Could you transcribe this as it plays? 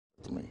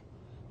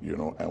you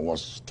know, and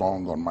was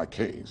strong on my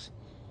case.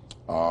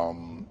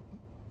 The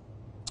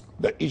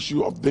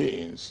issue of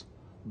this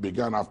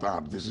began after I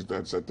had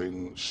visited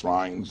certain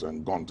shrines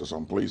and gone to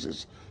some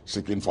places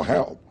seeking for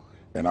help.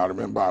 And I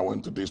remember I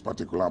went to this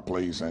particular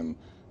place, and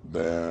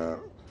the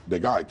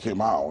guy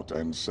came out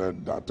and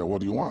said that,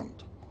 what do you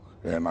want?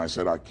 And I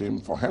said, I came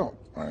for help.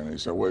 And he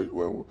said, where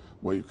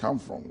you come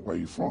from? Where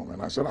you from?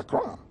 And I said,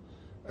 Accra.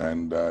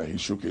 And he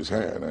shook his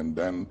head, and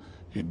then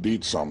he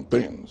did some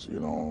things, you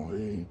know.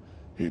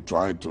 He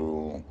tried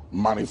to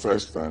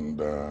manifest, and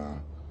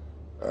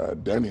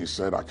then he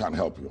said, I can't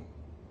help you.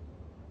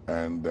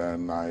 And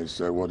then I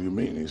said, what do you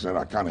mean? He said,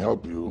 I can't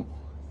help you.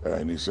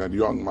 And he said,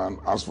 young man,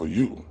 as for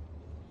you,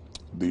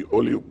 the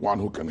only one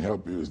who can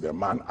help you is the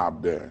man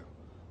up there,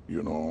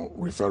 you know,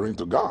 referring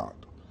to God.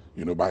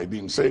 You know, but he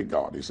didn't say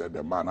God. He said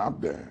the man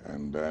up there.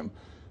 And then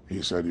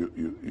he said,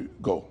 you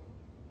go.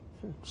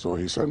 So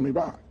he sent me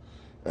back.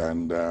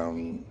 And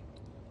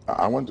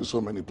I went to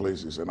so many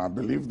places, and I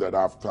believe that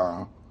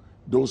after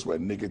those were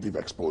negative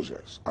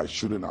exposures, I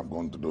shouldn't have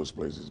gone to those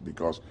places,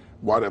 because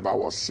whatever I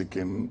was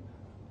seeking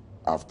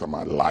after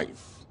my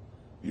life,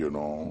 you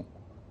know,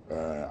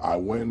 I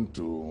went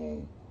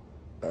to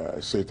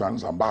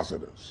Satan's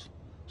ambassadors.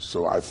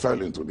 So I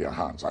fell into their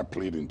hands. I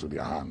played into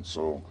their hands.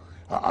 So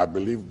I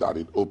believe that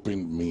it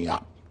opened me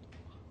up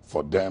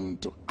for them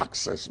to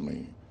access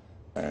me.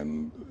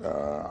 And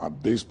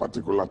at this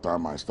particular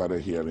time, I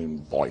started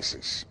hearing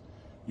voices,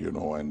 you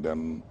know, and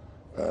then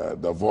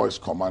the voice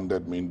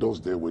commanded me. In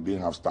those days, we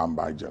didn't have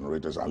standby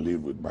generators. I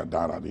lived with my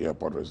dad at the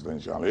airport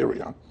residential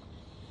area.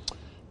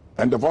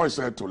 And the voice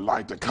said to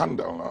light a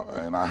candle,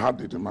 and I had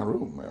it in my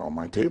room on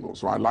my table.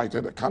 So I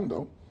lighted a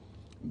candle.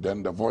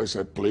 Then the voice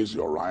said, place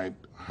your right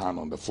hand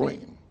on the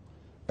flame.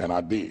 And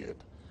I did.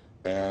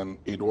 And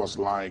it was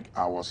like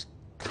I was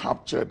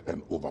captured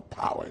and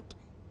overpowered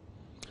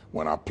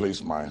when I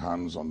placed my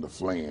hands on the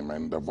flame.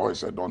 And the voice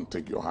said, don't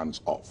take your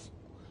hands off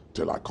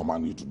till I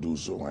command you to do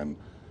so. And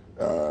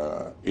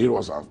it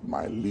was as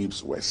my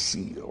lips were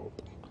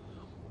sealed.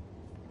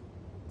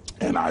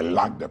 And I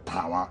lacked the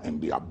power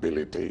and the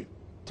ability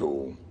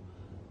to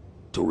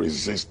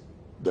resist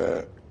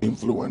the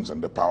influence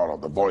and the power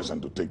of the voice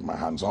and to take my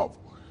hands off.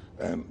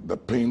 And the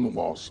pain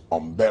was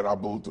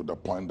unbearable to the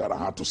point that I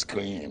had to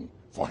scream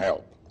for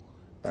help.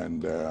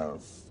 And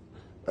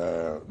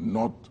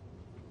not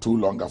too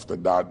long after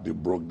that, they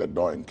broke the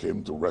door and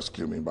came to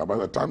rescue me. But by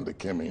the time they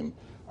came in,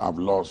 I've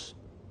lost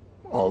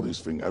all these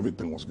things.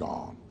 Everything was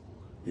gone,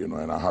 you know,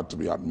 and I had to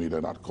be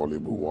admitted at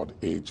Kolibu Ward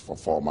H for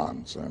 4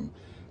 months, and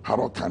had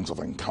all kinds of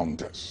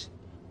encounters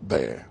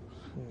there.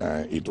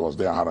 It was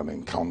there I had an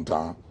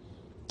encounter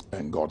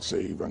and got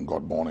saved and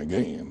got born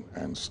again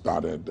and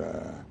started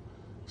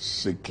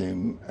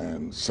seeking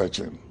and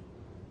searching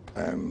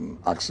and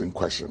asking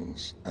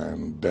questions.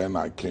 And then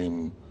I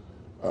came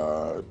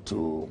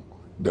to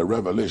the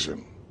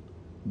revelation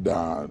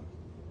that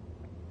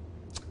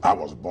I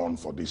was born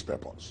for this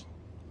purpose,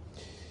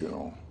 you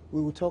know.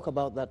 We will talk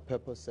about that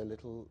purpose a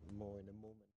little more in a moment.